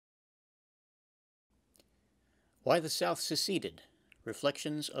Why the South Seceded.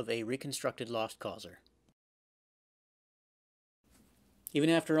 Reflections of a Reconstructed Lost Causer. Even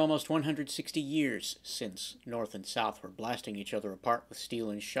after almost 160 years since North and South were blasting each other apart with steel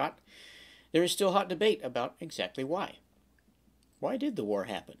and shot, there is still hot debate about exactly why. Why did the war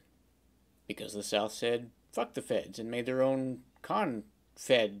happen? Because the South said, fuck the feds, and made their own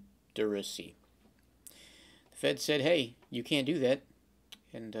confederacy. The feds said, hey, you can't do that.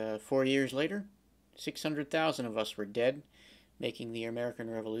 And 4 years later, 600,000 of us were dead, making the American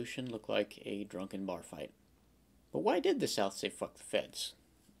Revolution look like a drunken bar fight. But why did the South say fuck the feds?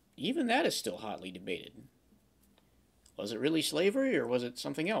 Even that is still hotly debated. Was it really slavery, or was it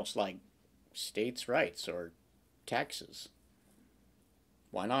something else, like states' rights or taxes?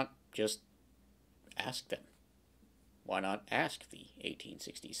 Why not just ask them? Why not ask the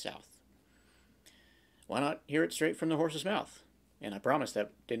 1860s South? Why not hear it straight from the horse's mouth? And I promise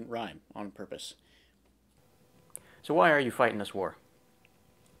that didn't rhyme on purpose. So why are you fighting this war?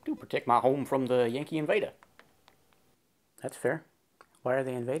 To protect my home from the Yankee invader. That's fair. Why are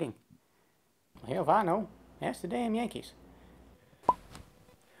they invading? Hell if I know. Ask the damn Yankees.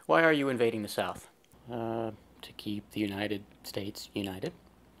 Why are you invading the South? To keep the United States united.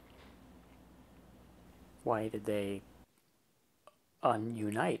 Why did they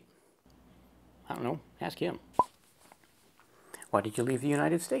ununite? I don't know. Ask him. Why did you leave the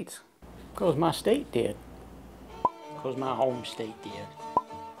United States? Because my state did. Because my home state did.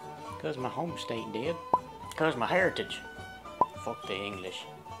 Because my home state did. Because my heritage. Fuck the English.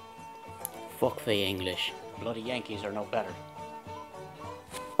 Fuck the English. Bloody Yankees are no better.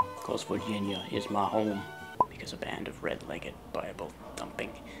 Because Virginia is my home. Because a band of red-legged,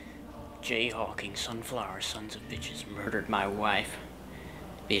 Bible-thumping, jayhawking sunflower sons of bitches murdered my wife,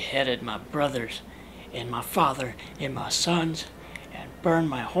 beheaded my brothers, and my father, and my sons, and burned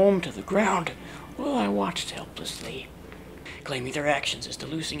my home to the ground while I watched helplessly, claiming their actions as the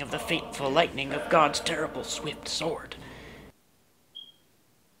loosing of the fateful lightning of God's terrible swift sword.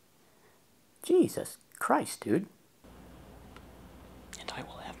 Jesus Christ, dude. And I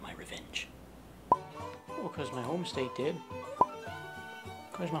will have my revenge. Well, because my home state did.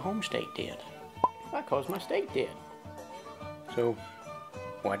 Because my home state did. Because my state did. So,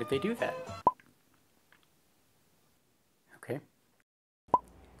 why did they do that? Okay.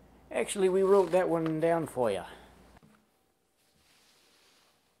 Actually, we wrote that one down for you.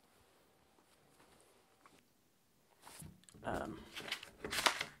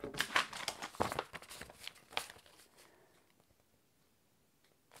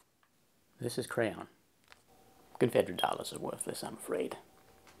 This is crayon. Confederate dollars are worthless, I'm afraid.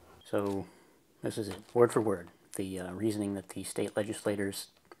 So, this is it, word for word. The reasoning that the state legislators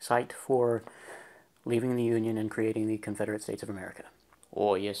cite for leaving the Union and creating the Confederate States of America.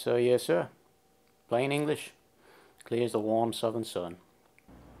 Oh, yes, sir, yes, sir. Plain English. Clear as the warm southern sun.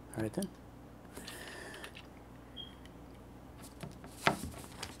 All right, then.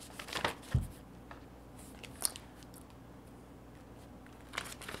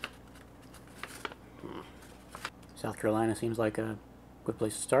 South Carolina seems like a good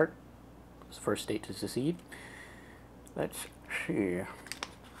place to start. It's the first state to secede. Let's see.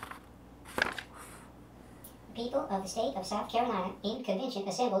 People of the state of South Carolina in convention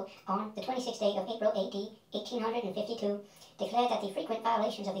assembled on the 26th day of April A.D. 1852 declared that the frequent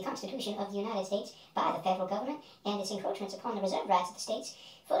violations of the Constitution of the United States by the federal government and its encroachments upon the reserved rights of the states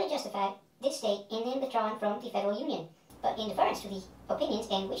fully justified this state in then withdrawing from the federal union. But in deference to the opinions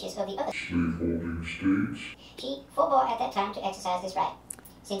and wishes of the other slaveholding states, she forbore at that time to exercise this right.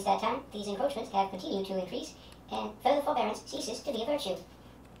 Since that time, these encroachments have continued to increase, and further forbearance ceases to be a virtue.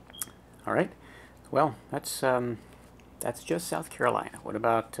 All right. Well, that's just South Carolina. What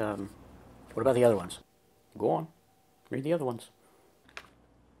about the other ones? Go on, read the other ones.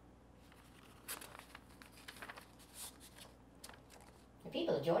 The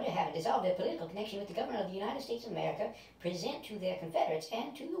people of Georgia, having dissolved their political connection with the government of the United States of America, present to their Confederates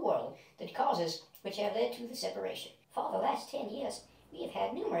and to the world the causes which have led to the separation. For the last 10 years, we have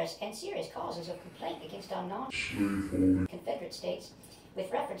had numerous and serious causes of complaint against our non-slaveholding Confederate states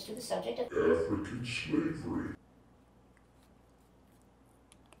with reference to the subject of African slavery.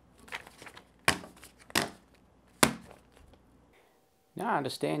 Now I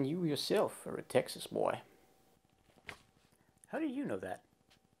understand you yourself are a Texas boy. How did you know that?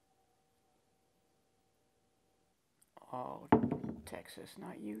 Oh, Texas,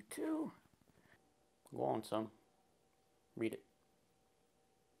 not you too? Go on, son. Read it.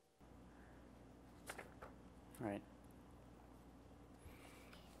 All right.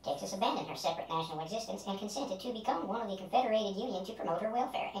 Texas abandoned her separate national existence and consented to become one of the Confederated Union to promote her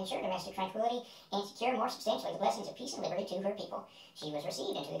welfare, ensure domestic tranquility, and secure more substantially the blessings of peace and liberty to her people. She was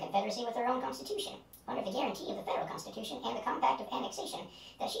received into the Confederacy with her own constitution, under the guarantee of the federal constitution and the compact of annexation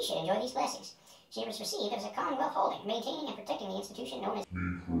that she should enjoy these blessings. She was received as a commonwealth holding, maintaining and protecting the institution known as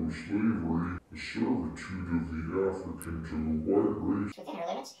Negro slavery, the servitude of the African to the white race. Within her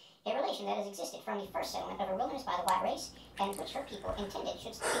limits, a relation that has existed from the first settlement of her wilderness by the white race, and which her people intended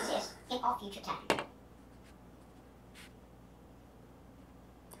should still exist in all future time.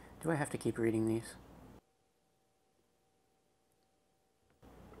 Do I have to keep reading these?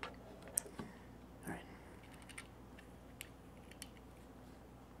 All right.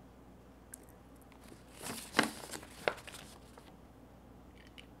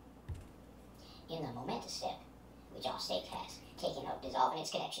 In the momentous step which our state has taken of dissolving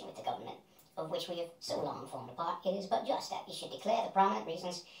its connection with the government of which we have so long formed a part, it is but just that we should declare the prominent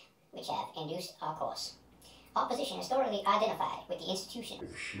reasons which have induced our course. Our position is thoroughly identified with the institution Of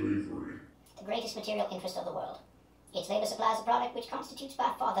slavery. the greatest material interest of the world. Its labor supplies a product which constitutes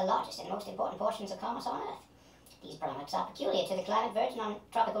by far the largest and most important portions of commerce on earth. These products are peculiar to the climate virgin on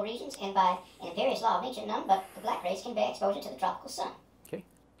tropical regions, and by an imperious law of nature, none but the black race can bear exposure to the tropical sun. Okay.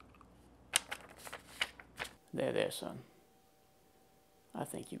 There, son. I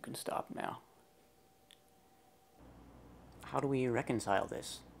think you can stop now. How do we reconcile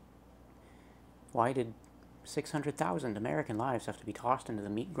this? Why did 600,000 American lives have to be tossed into the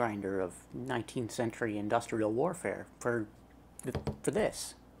meat grinder of 19th century industrial warfare for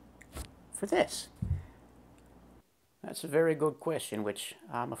this? For this? That's a very good question, which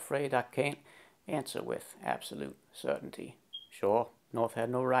I'm afraid I can't answer with absolute certainty. Sure, North had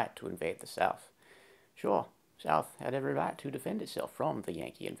no right to invade the South. Sure, South had every right to defend itself from the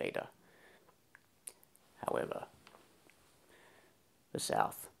Yankee invader. However, the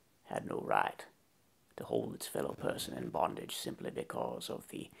South had no right to hold its fellow person in bondage simply because of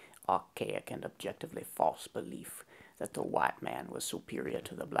the archaic and objectively false belief that the white man was superior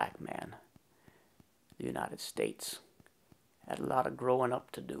to the black man. The United States had a lot of growing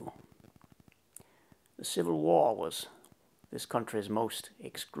up to do. The Civil War was this country's most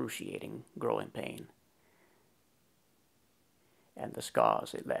excruciating growing pain, and the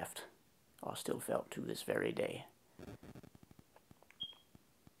scars it left are still felt to this very day.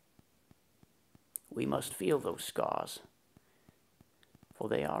 We must feel those scars, for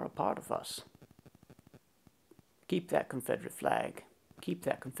they are a part of us. Keep that Confederate flag, keep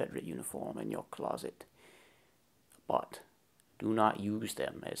that Confederate uniform in your closet, but do not use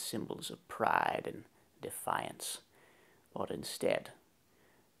them as symbols of pride and defiance, but instead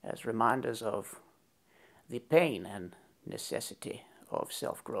as reminders of the pain and necessity of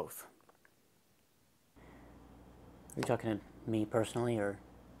self-growth. Are you talking to me personally or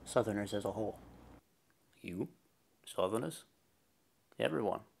Southerners as a whole? You? Southerners?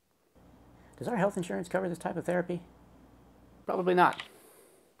 Everyone. Does our health insurance cover this type of therapy? Probably not.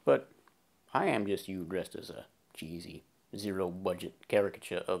 But I am just you dressed as a cheesy, zero-budget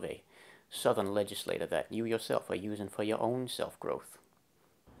caricature of a Southern legislator that you yourself are using for your own self-growth.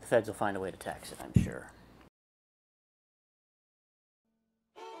 The feds will find a way to tax it, I'm sure.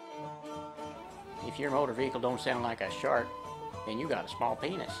 If your motor vehicle don't sound like a shark, then you got a small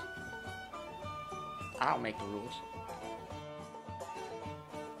penis. I'll make the rules.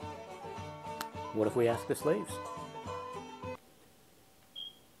 What if we ask the slaves?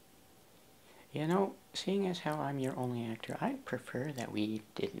 You know, seeing as how I'm your only actor, I prefer that we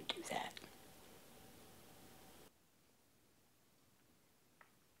didn't do that.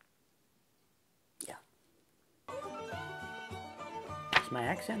 Yeah. Is my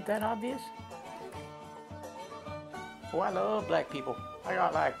accent that obvious? Oh, I love black people. I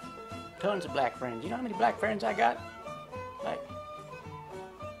got like tons of black friends. You know how many black friends I got?